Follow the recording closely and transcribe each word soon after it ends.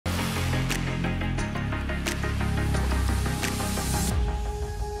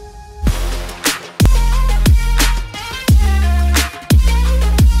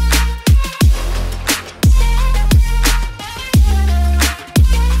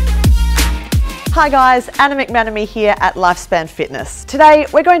Hi guys, Anna McManamy here at Lifespan Fitness. Today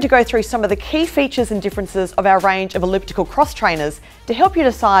we're going to go through some of the key features and differences of our range of elliptical cross trainers to help you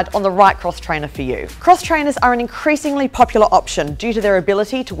decide on the right cross trainer for you. Cross trainers are an increasingly popular option due to their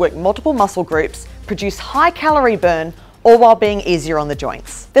ability to work multiple muscle groups, produce high calorie burn, all while being easier on the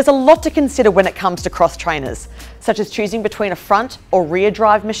joints. There's a lot to consider when it comes to cross trainers, such as choosing between a front or rear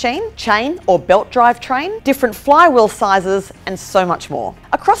drive machine, chain or belt drive train, different flywheel sizes, and so much more.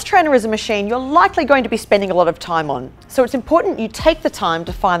 A cross trainer is a machine you're likely going to be spending a lot of time on, so it's important you take the time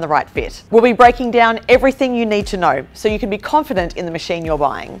to find the right fit. We'll be breaking down everything you need to know so you can be confident in the machine you're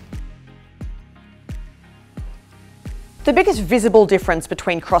buying. The biggest visible difference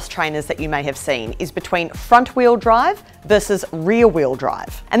between cross trainers that you may have seen is between front wheel drive versus rear wheel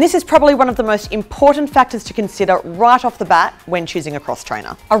drive. And this is probably one of the most important factors to consider right off the bat when choosing a cross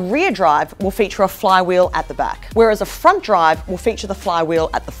trainer. A rear drive will feature a flywheel at the back, whereas a front drive will feature the flywheel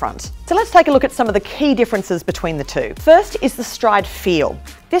at the front. So let's take a look at some of the key differences between the two. First is the stride feel.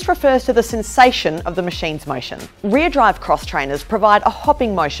 This refers to the sensation of the machine's motion. Rear drive cross trainers provide a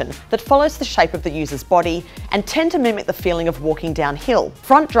hopping motion that follows the shape of the user's body and tend to mimic the feeling of walking downhill.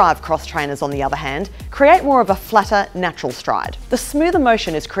 Front drive cross trainers, on the other hand, create more of a flatter, natural stride. The smoother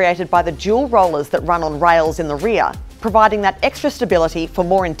motion is created by the dual rollers that run on rails in the rear, providing that extra stability for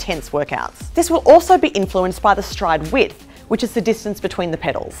more intense workouts. This will also be influenced by the stride width, which is the distance between the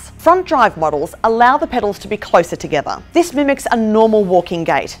pedals. Front drive models allow the pedals to be closer together. This mimics a normal walking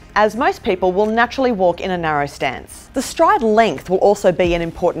gait, as most people will naturally walk in a narrow stance. The stride length will also be an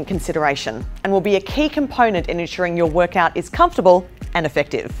important consideration and will be a key component in ensuring your workout is comfortable and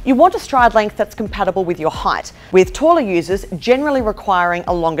effective. You want a stride length that's compatible with your height, with taller users generally requiring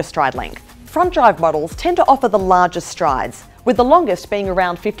a longer stride length. Front drive models tend to offer the largest strides, with the longest being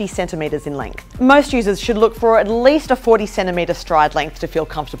around 50 centimetres in length. Most users should look for at least a 40 centimetre stride length to feel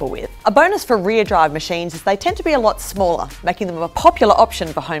comfortable with. A bonus for rear drive machines is they tend to be a lot smaller, making them a popular option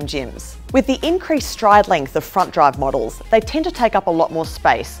for home gyms. With the increased stride length of front drive models, they tend to take up a lot more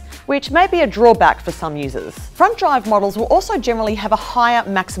space, which may be a drawback for some users. Front drive models will also generally have a higher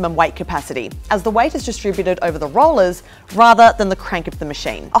maximum weight capacity, as the weight is distributed over the rollers rather than the crank of the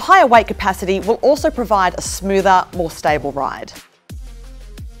machine. A higher weight capacity will also provide a smoother, more stable ride.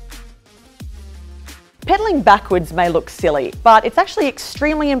 Pedaling backwards may look silly, but it's actually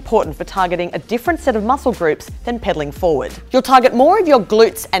extremely important for targeting a different set of muscle groups than pedaling forward. You'll target more of your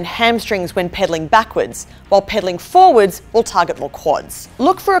glutes and hamstrings when pedaling backwards, while pedaling forwards will target more quads.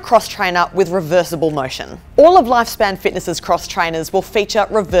 Look for a cross trainer with reversible motion. All of Lifespan Fitness's cross trainers will feature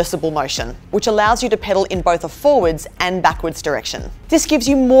reversible motion, which allows you to pedal in both a forwards and backwards direction. This gives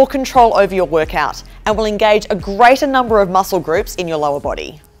you more control over your workout and will engage a greater number of muscle groups in your lower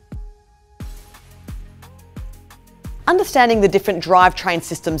body. Understanding the different drivetrain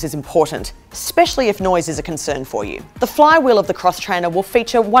systems is important, especially if noise is a concern for you. The flywheel of the cross trainer will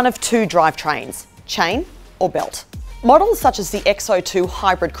feature one of two drivetrains, chain or belt. Models such as the XO2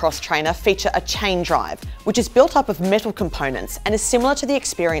 hybrid cross trainer feature a chain drive, which is built up of metal components and is similar to the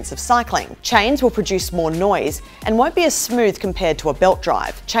experience of cycling. Chains will produce more noise and won't be as smooth compared to a belt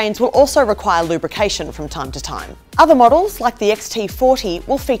drive. Chains will also require lubrication from time to time. Other models, like the XT40,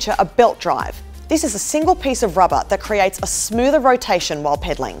 will feature a belt drive. This is a single piece of rubber that creates a smoother rotation while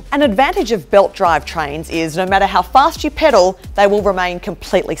pedaling. An advantage of belt drive trains is no matter how fast you pedal, they will remain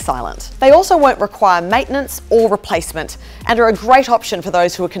completely silent. They also won't require maintenance or replacement and are a great option for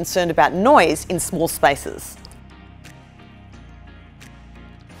those who are concerned about noise in small spaces.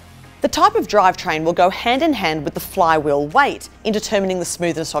 The type of drivetrain will go hand in hand with the flywheel weight in determining the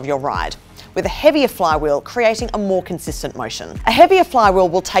smoothness of your ride, with a heavier flywheel creating a more consistent motion. A heavier flywheel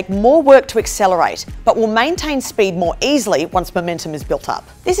will take more work to accelerate, but will maintain speed more easily once momentum is built up.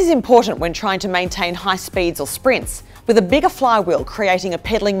 This is important when trying to maintain high speeds or sprints, with a bigger flywheel creating a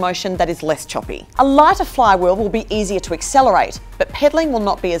pedaling motion that is less choppy. A lighter flywheel will be easier to accelerate, but pedaling will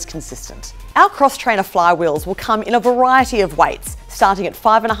not be as consistent. Our cross trainer flywheels will come in a variety of weights, starting at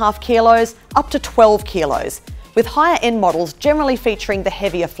 5.5 kilos up to 12 kilos, with higher end models generally featuring the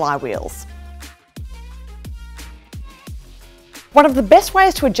heavier flywheels. One of the best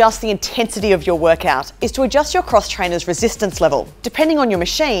ways to adjust the intensity of your workout is to adjust your cross trainer's resistance level. Depending on your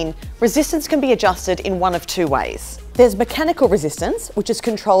machine, resistance can be adjusted in one of two ways. There's mechanical resistance, which is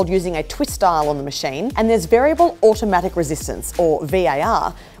controlled using a twist dial on the machine, and there's variable automatic resistance, or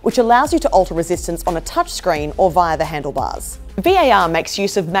VAR, which allows you to alter resistance on a touchscreen or via the handlebars. VAR makes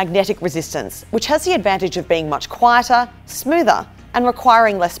use of magnetic resistance, which has the advantage of being much quieter, smoother, and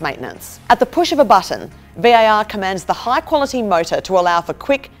requiring less maintenance. At the push of a button, VAR commands the high-quality motor to allow for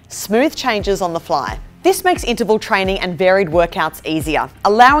quick, smooth changes on the fly. This makes interval training and varied workouts easier,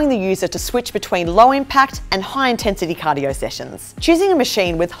 allowing the user to switch between low impact and high intensity cardio sessions. Choosing a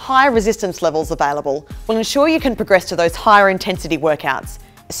machine with higher resistance levels available will ensure you can progress to those higher intensity workouts,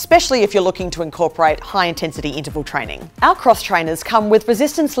 especially if you're looking to incorporate high intensity interval training. Our cross trainers come with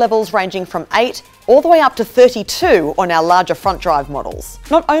resistance levels ranging from 8 all the way up to 32 on our larger front drive models.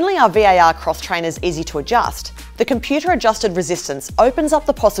 Not only are VAR cross trainers easy to adjust, the computer adjusted resistance opens up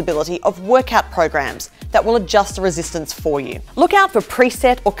the possibility of workout programs that will adjust the resistance for you. Look out for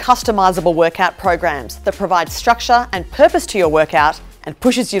preset or customizable workout programs that provide structure and purpose to your workout and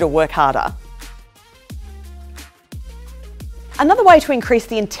pushes you to work harder. Another way to increase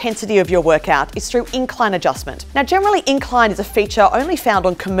the intensity of your workout is through incline adjustment. Now, generally incline is a feature only found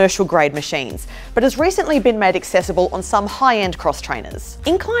on commercial grade machines, but has recently been made accessible on some high-end cross trainers.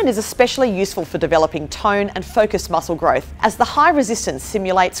 Incline is especially useful for developing tone and focused muscle growth, as the high resistance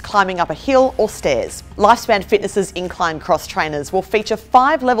simulates climbing up a hill or stairs. Lifespan Fitness's incline cross trainers will feature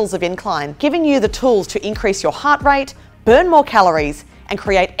 5 levels of incline, giving you the tools to increase your heart rate, burn more calories, and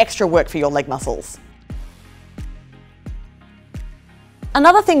create extra work for your leg muscles.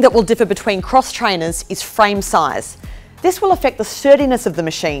 Another thing that will differ between cross trainers is frame size. This will affect the sturdiness of the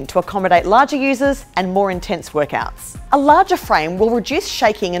machine to accommodate larger users and more intense workouts. A larger frame will reduce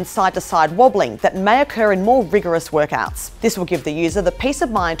shaking and side-to-side wobbling that may occur in more rigorous workouts. This will give the user the peace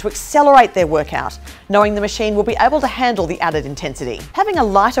of mind to accelerate their workout, knowing the machine will be able to handle the added intensity. Having a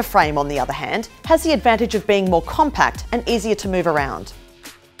lighter frame, on the other hand, has the advantage of being more compact and easier to move around.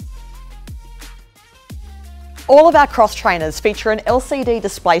 All of our cross trainers feature an LCD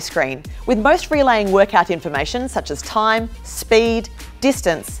display screen, with most relaying workout information such as time, speed,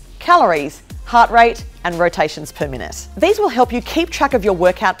 distance, calories, heart rate, and rotations per minute. These will help you keep track of your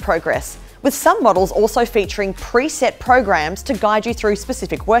workout progress, with some models also featuring preset programs to guide you through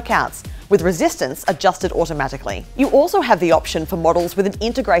specific workouts, with resistance adjusted automatically. You also have the option for models with an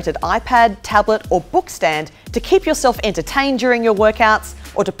integrated iPad, tablet, or book stand to keep yourself entertained during your workouts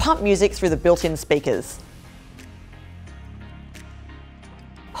or to pump music through the built-in speakers.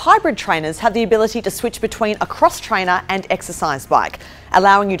 Hybrid trainers have the ability to switch between a cross trainer and exercise bike,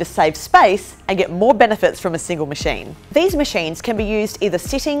 allowing you to save space and get more benefits from a single machine. These machines can be used either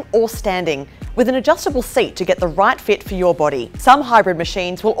sitting or standing, with an adjustable seat to get the right fit for your body. Some hybrid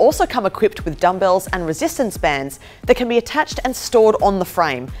machines will also come equipped with dumbbells and resistance bands that can be attached and stored on the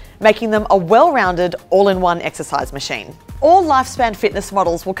frame, making them a well-rounded, all-in-one exercise machine. All Lifespan Fitness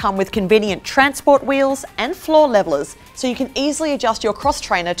models will come with convenient transport wheels and floor levelers, so you can easily adjust your cross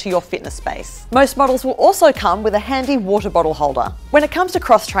trainer to your fitness space. Most models will also come with a handy water bottle holder. When it comes to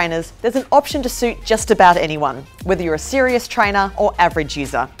cross trainers, there's an option to suit just about anyone, whether you're a serious trainer or average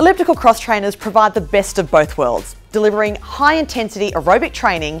user. Elliptical cross trainers provide the best of both worlds, delivering high-intensity aerobic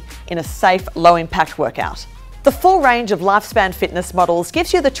training in a safe, low-impact workout. The full range of Lifespan Fitness models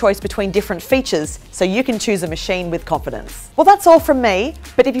gives you the choice between different features, so you can choose a machine with confidence. Well, that's all from me,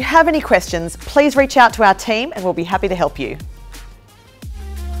 but if you have any questions, please reach out to our team and we'll be happy to help you.